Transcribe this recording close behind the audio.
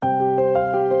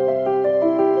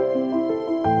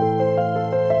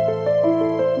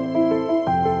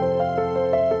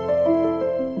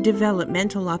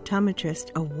Developmental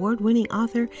Optometrist, award-winning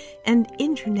author, and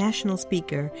international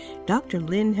speaker, Dr.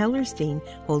 Lynn Hellerstein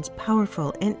holds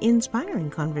powerful and inspiring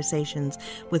conversations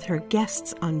with her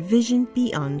guests on Vision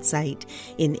Beyond Sight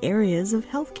in areas of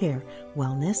healthcare,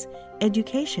 wellness,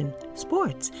 education,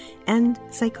 sports, and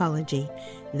psychology.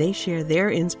 They share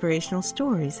their inspirational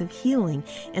stories of healing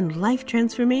and life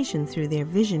transformation through their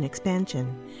vision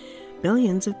expansion.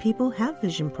 Billions of people have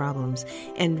vision problems,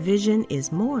 and vision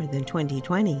is more than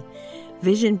 20/20.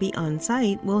 Vision Beyond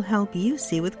Sight will help you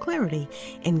see with clarity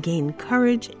and gain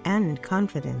courage and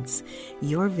confidence.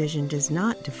 Your vision does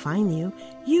not define you.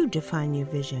 You define your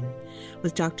vision.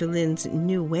 With Dr. Lynn's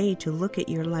new way to look at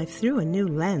your life through a new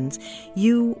lens,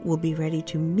 you will be ready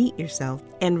to meet yourself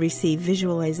and receive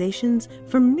visualizations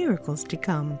for miracles to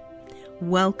come.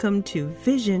 Welcome to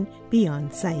Vision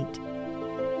Beyond Sight.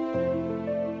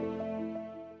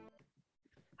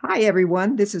 Hi,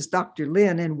 everyone. This is Dr.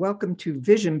 Lynn, and welcome to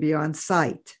Vision Beyond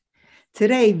Sight.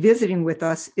 Today, visiting with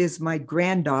us is my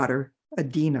granddaughter,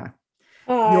 Edina.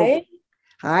 Hi.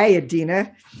 Hi,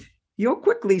 Edina. You'll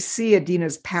quickly see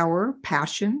Edina's power,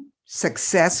 passion,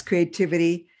 success,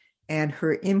 creativity, and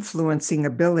her influencing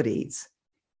abilities,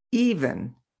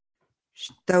 even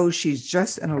though she's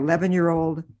just an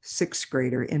 11-year-old sixth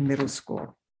grader in middle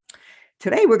school.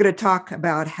 Today, we're going to talk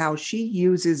about how she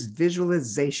uses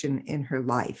visualization in her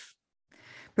life.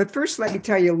 But first, let me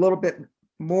tell you a little bit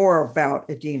more about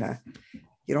Edina.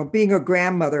 You know, being a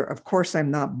grandmother, of course,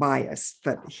 I'm not biased,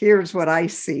 but here's what I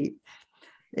see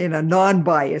in a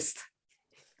non-biased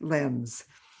lens.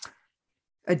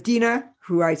 Edina,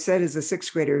 who I said is a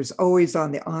sixth grader, is always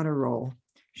on the honor roll.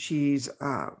 She's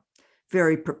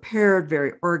very prepared,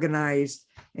 very organized,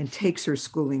 and takes her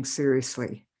schooling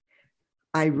seriously.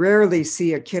 I rarely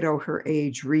see a kiddo her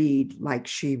age read like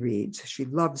she reads. She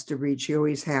loves to read. She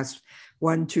always has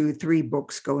 1, 2, 3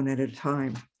 books going at a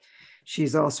time.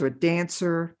 She's also a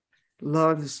dancer,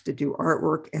 loves to do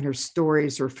artwork, and her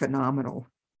stories are phenomenal.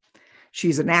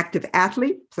 She's an active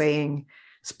athlete, playing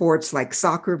sports like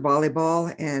soccer,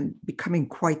 volleyball, and becoming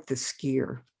quite the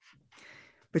skier.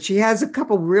 But she has a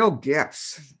couple real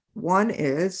gifts. One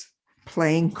is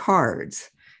playing cards,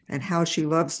 and how she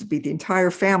loves to beat the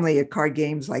entire family at card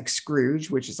games like Scrooge,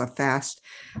 which is a fast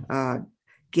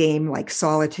game like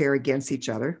solitaire against each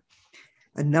other.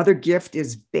 Another gift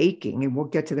is baking, and we'll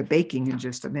get to the baking in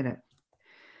just a minute.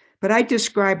 But I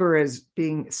describe her as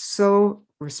being so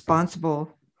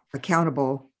responsible,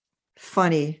 accountable,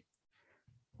 funny,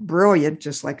 brilliant,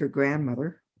 just like her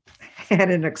grandmother, and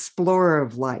an explorer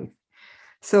of life.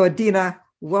 So Edina,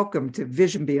 welcome to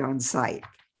Vision Beyond Sight.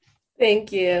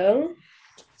 Thank you.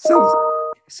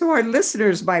 So our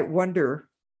listeners might wonder,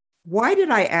 why did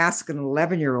I ask an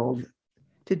 11-year-old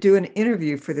to do an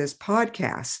interview for this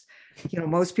podcast? You know,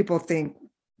 most people think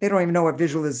they don't even know what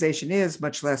visualization is,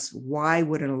 much less why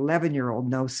would an 11-year-old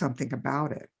know something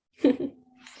about it?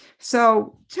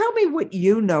 So tell me what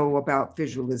you know about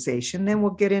visualization, then we'll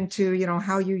get into,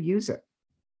 how you use it.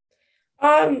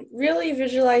 Really,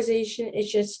 visualization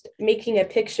is just making a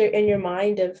picture in your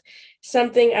mind of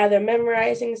something, either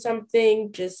memorizing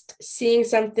something, just seeing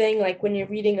something, like when you're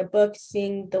reading a book,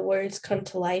 seeing the words come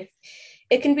to life.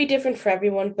 It can be different for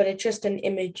everyone, but it's just an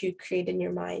image you create in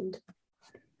your mind.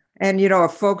 And,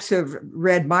 if folks have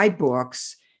read my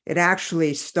books, it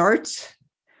actually starts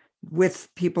with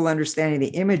people understanding the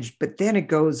image, but then it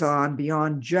goes on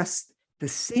beyond just the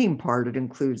seeing part. It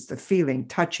includes the feeling,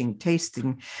 touching,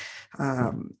 tasting,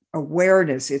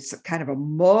 awareness. It's kind of a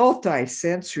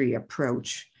multi-sensory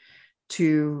approach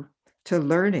to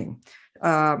learning.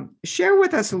 Share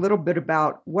with us a little bit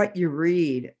about what you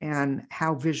read and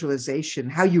how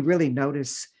you really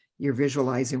notice you're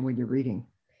visualizing when you're reading.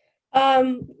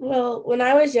 Well, when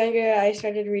I was younger, I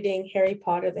started reading Harry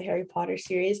Potter, the Harry Potter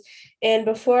series. And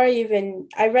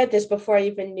I read this before I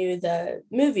even knew the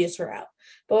movies were out.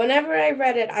 But whenever I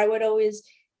read it, I would always,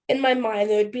 in my mind,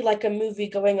 there would be like a movie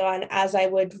going on as I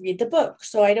would read the book.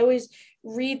 So I'd always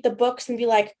read the books and be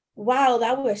like, wow,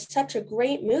 that was such a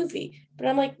great movie. But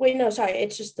I'm like, wait, no, sorry,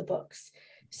 it's just the books.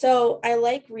 So I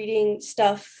like reading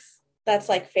stuff that's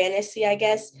like fantasy, I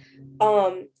guess.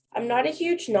 I'm not a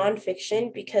huge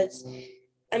nonfiction because,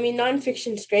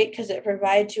 nonfiction's great because it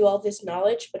provides you all this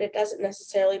knowledge, but it doesn't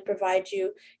necessarily provide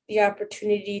you the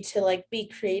opportunity to like be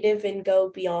creative and go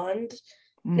beyond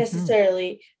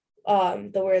necessarily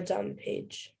the words on the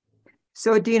page.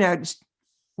 So Edina,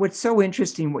 what's so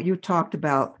interesting, what you talked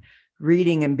about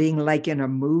reading and being like in a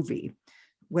movie.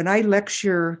 When I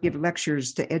give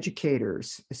lectures to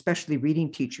educators, especially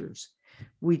reading teachers,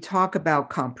 we talk about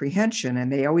comprehension,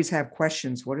 and they always have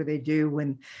questions. What do they do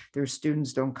when their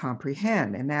students don't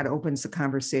comprehend? And that opens the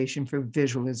conversation for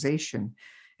visualization.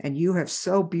 And you have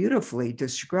so beautifully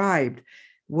described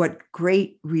what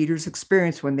great readers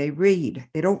experience when they read.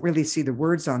 They don't really see the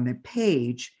words on the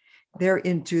page. They're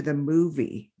into the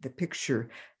movie, the picture,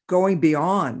 going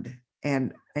beyond.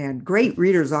 And great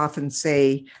readers often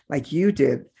say, like you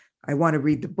did, I want to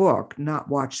read the book, not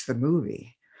watch the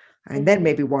movie. And then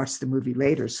maybe watch the movie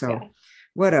later. So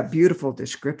what a beautiful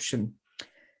description.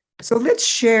 So let's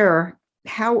share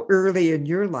how early in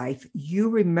your life you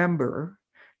remember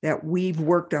that we've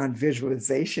worked on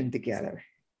visualization together.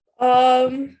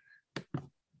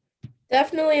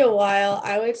 Definitely a while.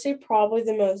 I would say probably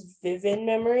the most vivid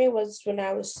memory was when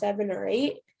I was 7 or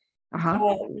 8.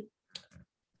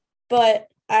 But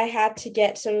I had to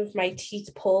get some of my teeth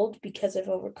pulled because of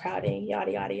overcrowding,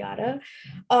 yada, yada, yada.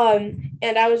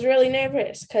 And I was really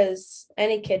nervous because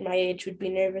any kid my age would be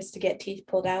nervous to get teeth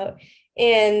pulled out.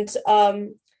 And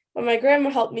what my grandma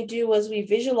helped me do was we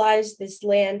visualized this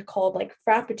land called like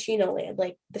Frappuccino Land,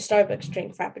 like the Starbucks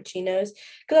drink Frappuccinos.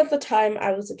 Because at the time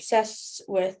I was obsessed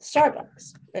with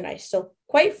Starbucks, and I still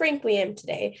quite frankly am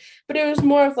today. But it was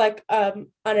more of like an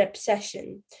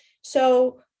obsession.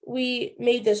 So we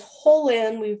made this whole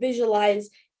land. We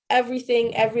visualized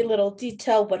everything, every little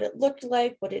detail, what it looked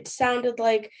like, what it sounded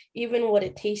like, even what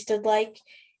it tasted like.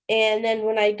 And then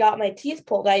when I got my teeth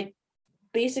pulled, I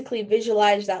basically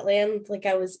visualized that land like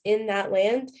I was in that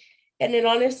land. And it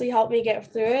honestly helped me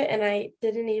get through it. And I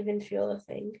didn't even feel a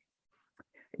thing.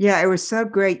 Yeah, it was so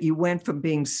great. You went from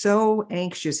being so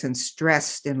anxious and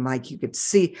stressed and like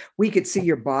we could see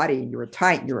your body and you were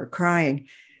tight and you were crying,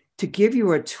 to give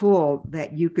you a tool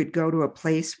that you could go to a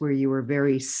place where you were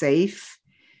very safe,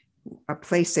 a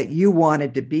place that you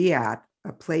wanted to be at,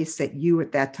 a place that you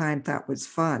at that time thought was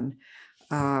fun.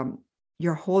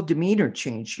 Your whole demeanor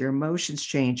changed, your emotions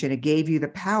changed, and it gave you the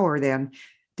power then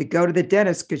to go to the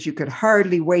dentist because you could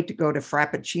hardly wait to go to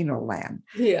Frappuccino Land.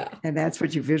 Yeah. And that's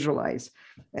what you visualize.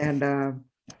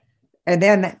 And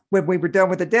then when we were done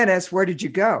with the dentist, where did you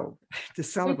go to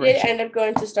celebrate? We did end up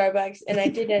going to Starbucks, and I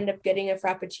did end up getting a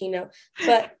Frappuccino,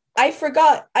 but I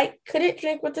forgot I couldn't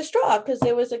drink with the straw because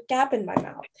there was a gap in my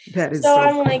mouth. That is so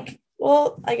I'm funny. like,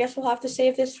 well, I guess we'll have to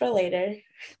save this for later.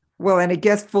 Well, and I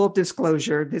guess full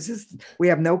disclosure, we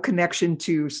have no connection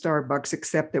to Starbucks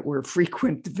except that we're a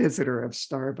frequent visitor of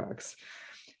Starbucks.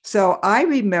 So I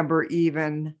remember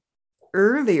even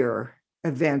earlier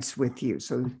events with you.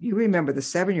 So you remember the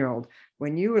 7-year-old,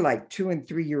 when you were like 2 and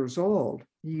 3 years old,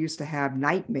 you used to have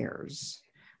nightmares,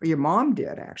 or your mom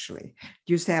did actually,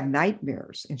 used to have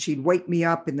nightmares, and she'd wake me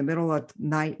up in the middle of the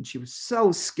night and she was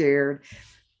so scared.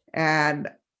 And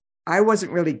I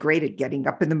wasn't really great at getting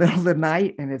up in the middle of the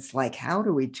night. And it's like, how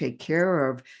do we take care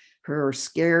of her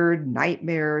scared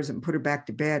nightmares and put her back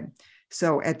to bed?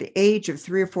 So at the age of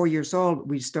 3 or 4 years old,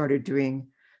 we started doing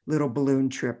little balloon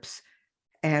trips.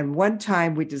 And one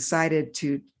time we decided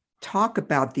to talk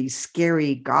about these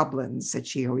scary goblins that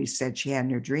she always said she had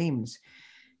in her dreams.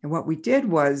 And what we did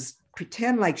was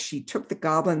pretend like she took the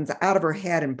goblins out of her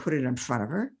head and put it in front of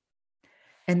her.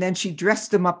 And then she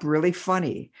dressed them up really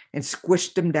funny and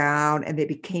squished them down, and they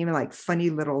became like funny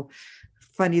little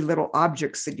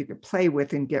objects that you could play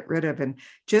with and get rid of. And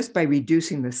just by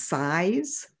reducing the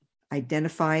size,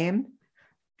 identifying,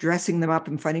 dressing them up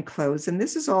in funny clothes. And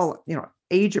this is all,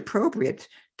 age appropriate.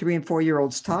 3 and 4 year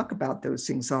olds talk about those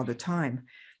things all the time.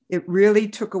 It really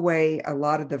took away a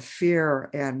lot of the fear.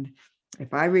 And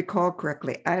if I recall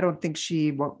correctly, I don't think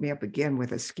she woke me up again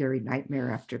with a scary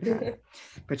nightmare after that.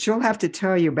 But she'll have to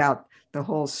tell you about the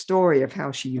whole story of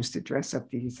how she used to dress up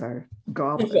these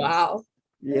goblins. Wow.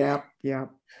 Yeah.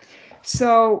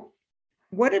 So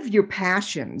one of your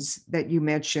passions that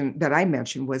I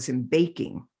mentioned was in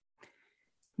baking.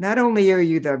 Not only are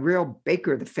you the real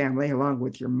baker of the family, along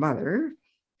with your mother,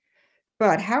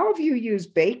 but how have you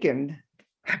used baking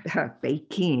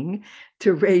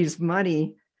to raise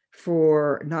money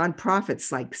for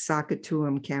nonprofits like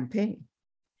Sakatuum Campaign?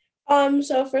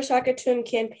 So for Sakatuum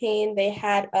Campaign, they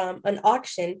had an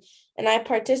auction, and I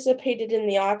participated in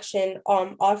the auction,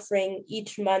 offering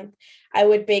each month I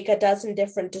would bake a dozen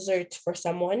different desserts for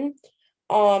someone.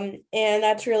 And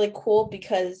that's really cool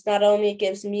because not only it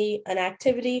gives me an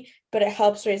activity, but it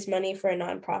helps raise money for a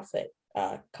nonprofit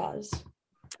cause.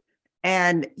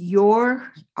 And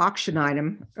your auction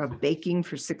item of baking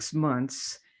for 6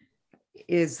 months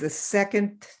is the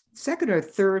second or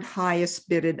third highest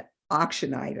bidded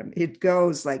auction item. It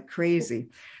goes like crazy.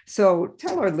 So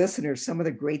tell our listeners some of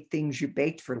the great things you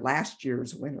baked for last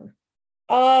year's winner.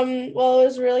 Well, it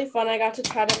was really fun. I got to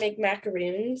try to make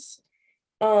macaroons.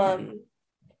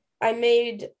 I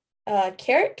made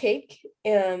carrot cake.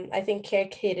 I think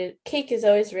cake is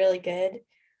always really good.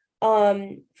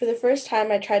 For the first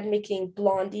time, I tried making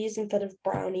blondies instead of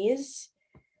brownies.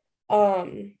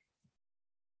 Um,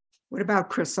 What about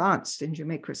croissants? Didn't you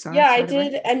make yeah, croissants I right away?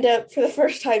 did end up for the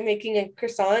first time making a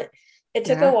croissant. It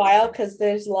took a Yeah. while because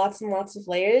there's lots and lots of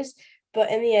layers,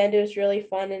 but in the end, it was really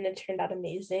fun and it turned out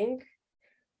amazing.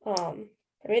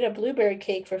 I made a blueberry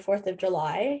cake for 4th of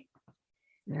July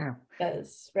Yeah.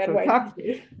 because red, So white, and talk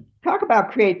blue. talk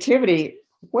about creativity.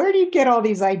 Where do you get all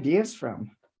these ideas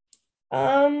from?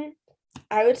 Um,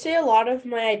 I would say a lot of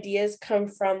my ideas come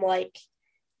from like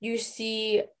you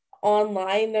see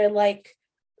online, they're like,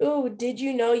 "Ooh, did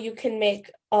you know you can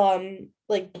make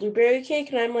like blueberry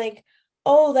cake?" And I'm like,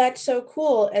 "Oh, that's so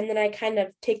cool." And then I kind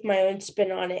of take my own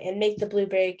spin on it and make the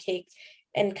blueberry cake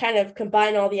and kind of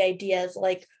combine all the ideas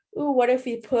like, "Ooh, what if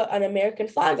we put an American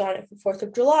flag on it for 4th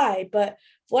of July?" But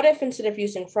what if instead of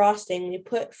using frosting, we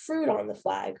put fruit on the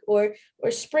flag or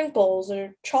sprinkles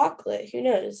or chocolate, who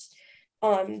knows?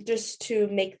 Just to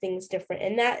make things different.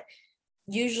 And that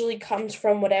usually comes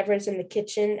from whatever's in the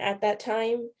kitchen at that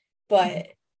time. But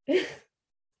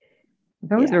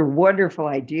Those yeah, are wonderful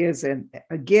ideas. And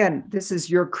again, this is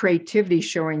your creativity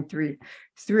showing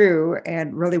through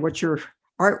and really what your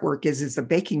artwork is the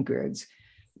baking goods.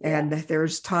 yeah. And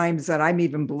there's times that I'm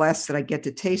even blessed that I get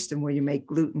to taste them when you make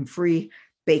gluten-free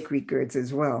bakery goods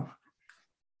as well.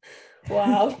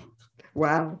 Wow.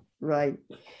 Wow, right.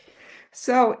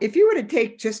 So if you were to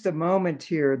take just a moment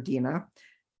here, Dina,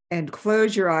 and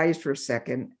close your eyes for a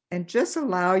second and just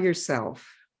allow yourself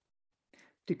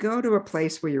to go to a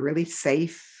place where you're really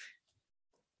safe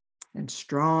and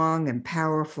strong and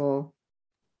powerful,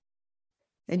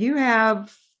 and you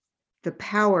have the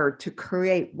power to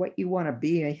create what you want to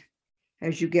be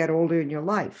as you get older in your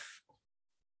life.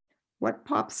 What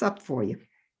pops up for you?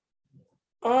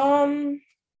 Um,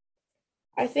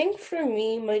 I think for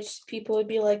me, most people would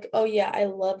be like, "Oh yeah, I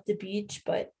love the beach,"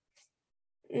 but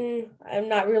I'm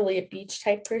not really a beach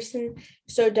type person.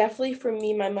 So definitely for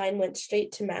me, my mind went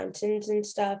straight to mountains and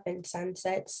stuff and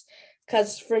sunsets.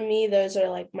 Because for me, those are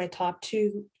like my top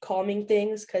two calming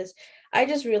things. Because I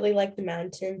just really like the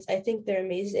mountains. I think they're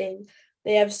amazing.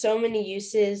 They have so many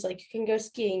uses. Like you can go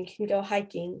skiing, you can go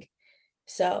hiking.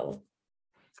 So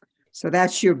So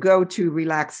that's your go-to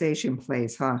relaxation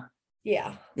place, huh?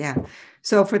 yeah. Yeah.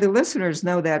 So for the listeners,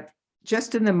 know that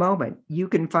just in the moment, you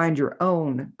can find your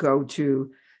own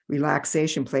go-to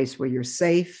relaxation place where you're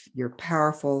safe, you're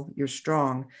powerful, you're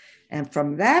strong. And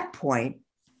from that point,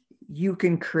 you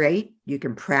can create, you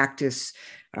can practice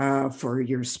for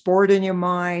your sport in your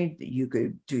mind, you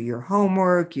could do your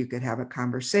homework, you could have a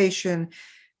conversation,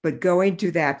 but going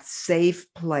to that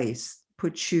safe place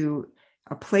puts you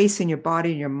a place in your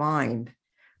body and your mind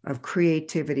of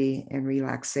creativity and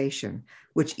relaxation,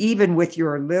 which even with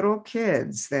your little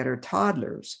kids that are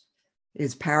toddlers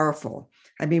is powerful.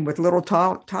 I mean, with little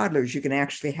toddlers, you can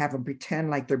actually have them pretend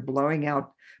like they're blowing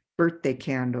out birthday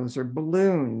candles or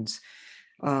balloons,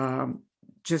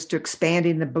 just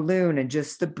expanding the balloon, and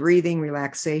just the breathing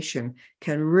relaxation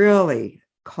can really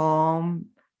calm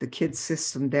the kid's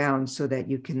system down so that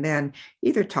you can then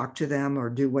either talk to them or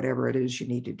do whatever it is you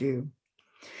need to do.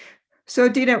 So,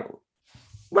 Dina,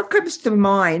 what comes to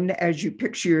mind as you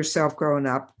picture yourself growing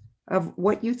up of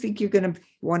what you think you're going to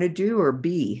want to do or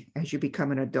be as you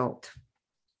become an adult?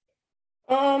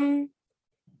 Um,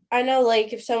 I know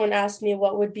like if someone asked me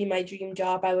what would be my dream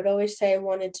job, I would always say I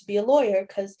wanted to be a lawyer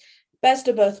because best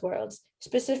of both worlds,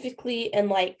 specifically in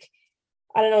like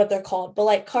I don't know what they're called, but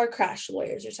like car crash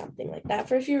lawyers or something like that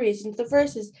for a few reasons. The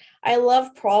first is I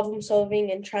love problem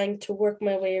solving and trying to work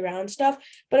my way around stuff,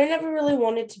 but I never really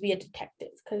wanted to be a detective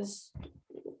because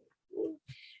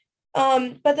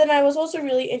but then I was also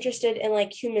really interested in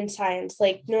like human science,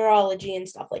 like neurology and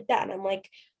stuff like that. And I'm like,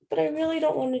 but I really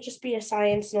don't want to just be a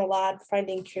science in a lab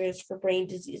finding cures for brain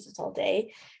diseases all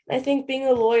day. And I think being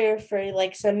a lawyer for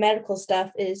like some medical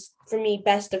stuff is for me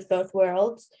best of both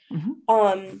worlds.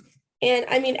 Mhm. And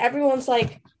I mean, everyone's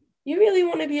like, you really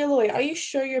want to be a lawyer? Are you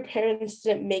sure your parents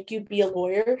didn't make you be a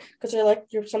lawyer? Because they're like,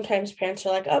 your sometimes parents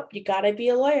are like, oh, you gotta be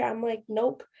a lawyer. I'm like,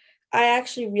 nope. I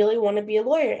actually really want to be a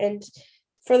lawyer. And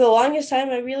for the longest time,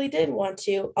 I really did want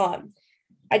to.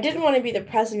 I didn't want to be the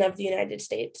president of the United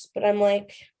States, but I'm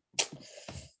like,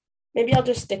 maybe I'll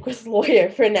just stick with lawyer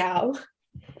for now.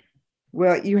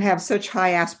 Well, you have such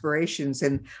high aspirations.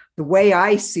 And the way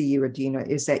I see you, Edina,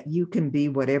 is that you can be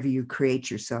whatever you create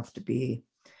yourself to be.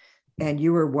 And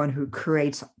you are one who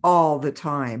creates all the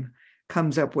time,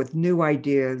 comes up with new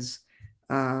ideas,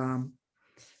 um,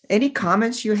 Any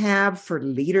comments you have for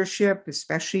leadership,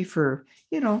 especially for,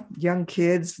 young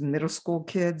kids, middle school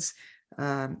kids?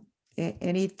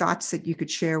 Any thoughts that you could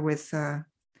share with our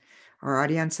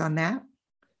audience on that?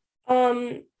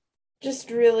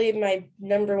 Just really my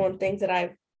number one thing that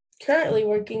I'm currently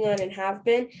working on and have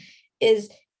been is,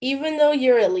 even though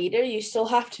you're a leader, you still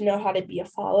have to know how to be a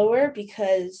follower,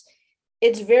 because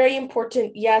it's very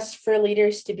important, yes, for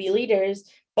leaders to be leaders,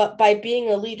 but by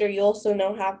being a leader, you also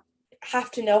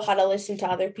have to know how to listen to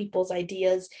other people's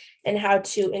ideas and how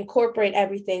to incorporate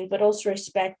everything, but also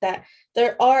respect that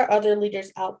there are other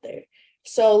leaders out there.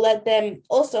 So let them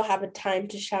also have a time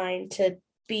to shine, to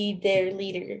be their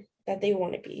leader that they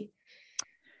want to be.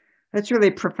 That's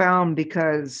really profound,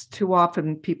 because too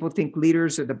often people think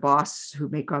leaders are the boss who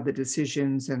make all the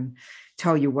decisions and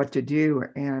tell you what to do.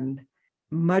 And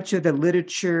much of the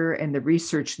literature and the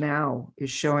research now is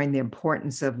showing the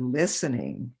importance of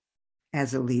listening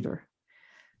as a leader,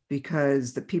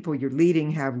 because the people you're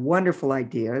leading have wonderful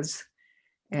ideas.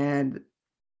 And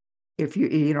if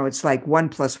it's like 1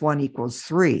 + 1 =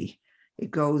 3.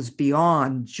 It goes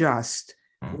beyond just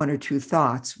one or two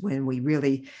thoughts. When we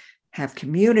really have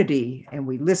community and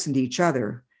we listen to each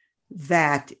other,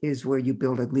 that is where you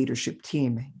build a leadership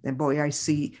team. And boy, I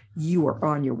see you are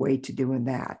on your way to doing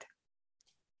that.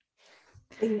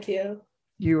 Thank you.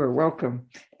 You are welcome.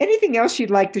 Anything else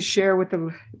you'd like to share with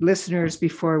the listeners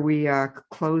before we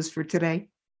close for today?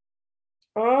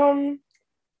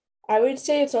 I would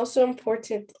say it's also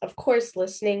important, of course,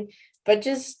 listening, but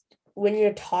just when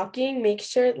you're talking, make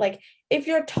sure, if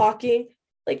you're talking,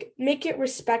 make it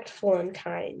respectful and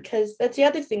kind, because that's the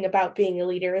other thing about being a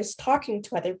leader, is talking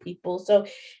to other people. So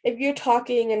if you're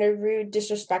talking in a rude,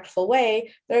 disrespectful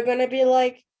way, they're going to be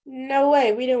like, no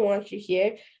way, we don't want you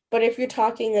here. But if you're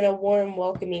talking in a warm,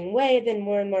 welcoming way, then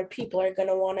more and more people are going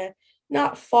to want to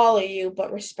not follow you,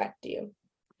 but respect you.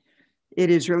 It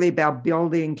is really about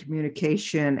building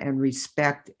communication and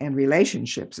respect and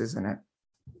relationships, isn't it?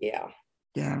 Yeah.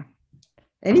 Yeah.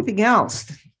 Anything else?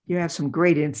 You have some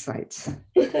great insights.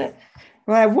 Well,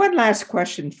 I have one last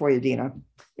question for you, Edina.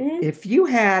 Mm-hmm. If you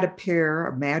had a pair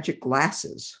of magic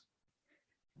glasses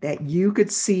that you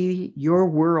could see your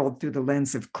world through the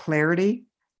lens of clarity,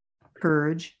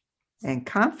 courage, and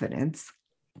confidence,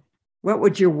 what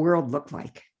would your world look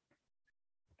like?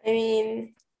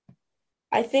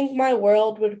 I think my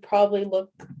world would probably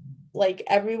look like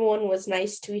everyone was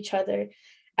nice to each other,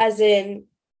 as in,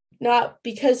 not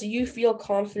because you feel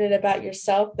confident about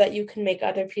yourself that you can make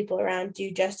other people around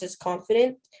you just as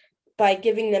confident, by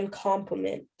giving them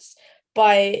compliments,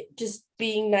 by just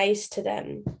being nice to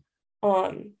them.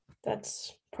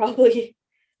 That's probably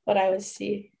what I would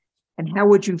see. And how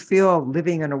would you feel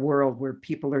living in a world where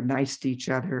people are nice to each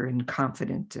other and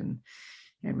confident and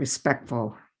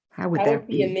respectful? How would that be? Would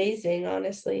be amazing,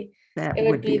 honestly. It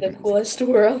would be the coolest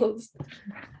world.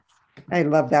 I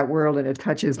love that world, and it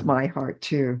touches my heart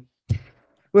too.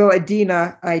 Well,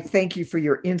 Edina, I thank you for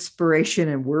your inspiration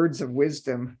and words of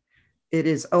wisdom. It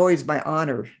is always my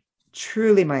honor,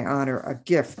 truly my honor, a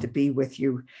gift to be with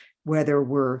you, whether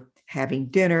we're having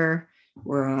dinner,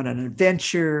 we're on an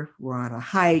adventure, we're on a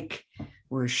hike,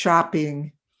 we're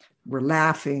shopping, we're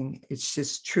laughing. It's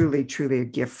just truly, truly a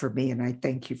gift for me. And I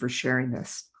thank you for sharing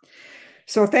this.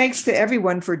 So thanks to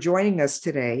everyone for joining us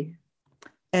today.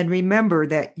 And remember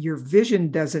that your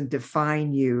vision doesn't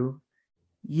define you.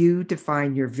 You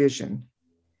define your vision.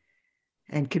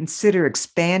 And consider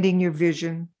expanding your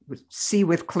vision, see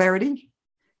with clarity,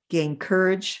 gain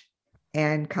courage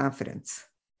and confidence.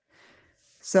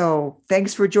 So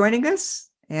thanks for joining us,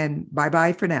 and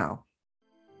bye-bye for now.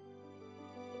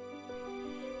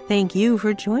 Thank you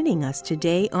for joining us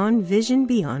today on Vision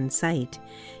Beyond Sight.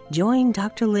 Join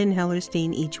Dr. Lynn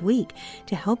Hellerstein each week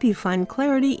to help you find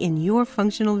clarity in your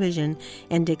functional vision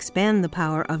and expand the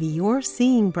power of your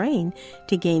seeing brain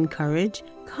to gain courage,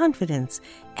 confidence,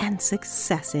 and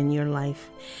success in your life.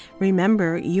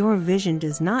 Remember, your vision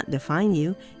does not define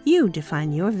you. You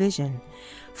define your vision.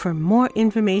 For more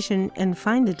information and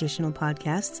find additional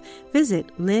podcasts, visit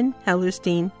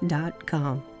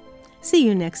lynnhellerstein.com. See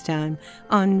you next time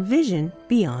on Vision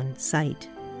Beyond Sight.